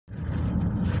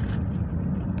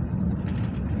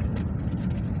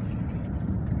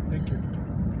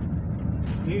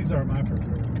These are my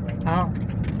favorite. Oh,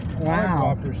 wow. I like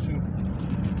Whoppers too.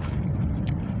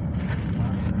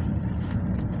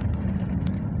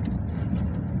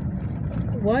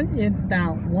 What is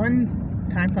that one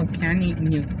type of candy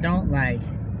you don't like?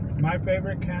 My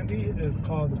favorite candy is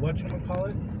called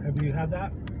whatchamacallit. Have you had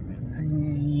that?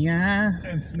 Yeah.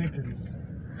 And Snickers.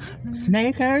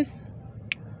 Snickers?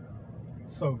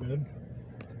 So good.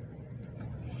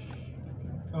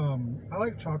 I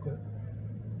like chocolate.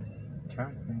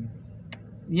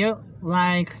 You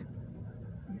like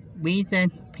Reese's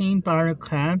peanut butter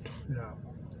cups? Yeah.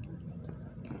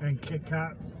 And Kit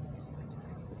Kats.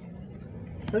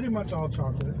 Pretty much all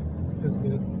chocolate is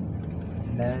good.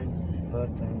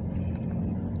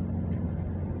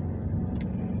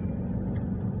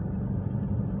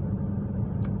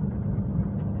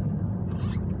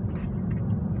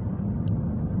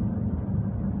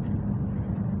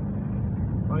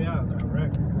 Oh yeah, that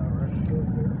wreck. Is that wreck still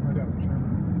here? I gotta turn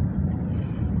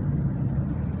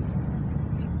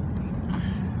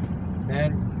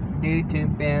That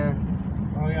YouTube band. it.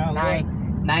 Oh yeah, look.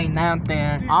 Nine out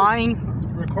there.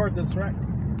 Record this wreck.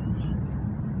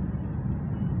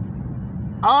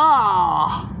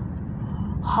 Oh!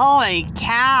 Holy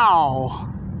cow!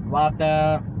 What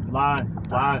the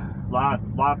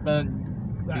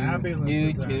The ambulance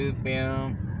is there. YouTube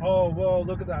film. Oh, whoa,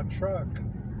 look at that truck.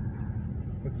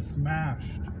 It's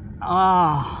smashed.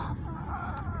 Oh.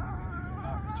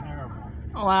 That's terrible.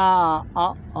 Wow.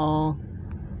 Uh-oh.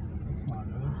 That's not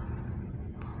good.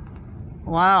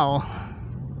 Wow.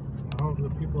 I hope the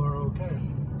people are okay.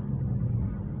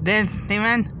 This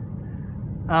Steven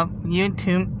of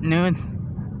YouTube News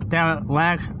that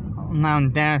wreck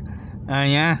on that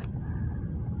area.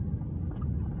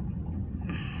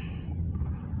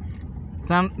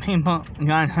 Some people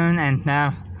got hurt and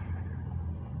stuff.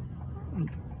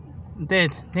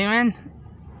 This Steven?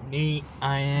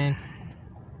 DINPL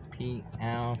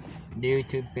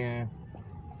YouTube film.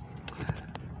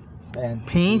 And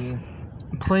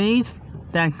Please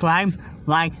subscribe,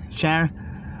 like, share,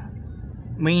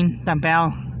 ring the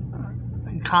bell,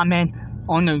 comment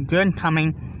on the good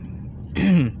comment,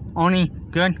 only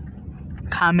good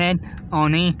comment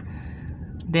only.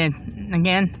 Then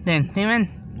again, then Steven.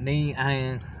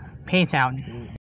 DIN. Peace out.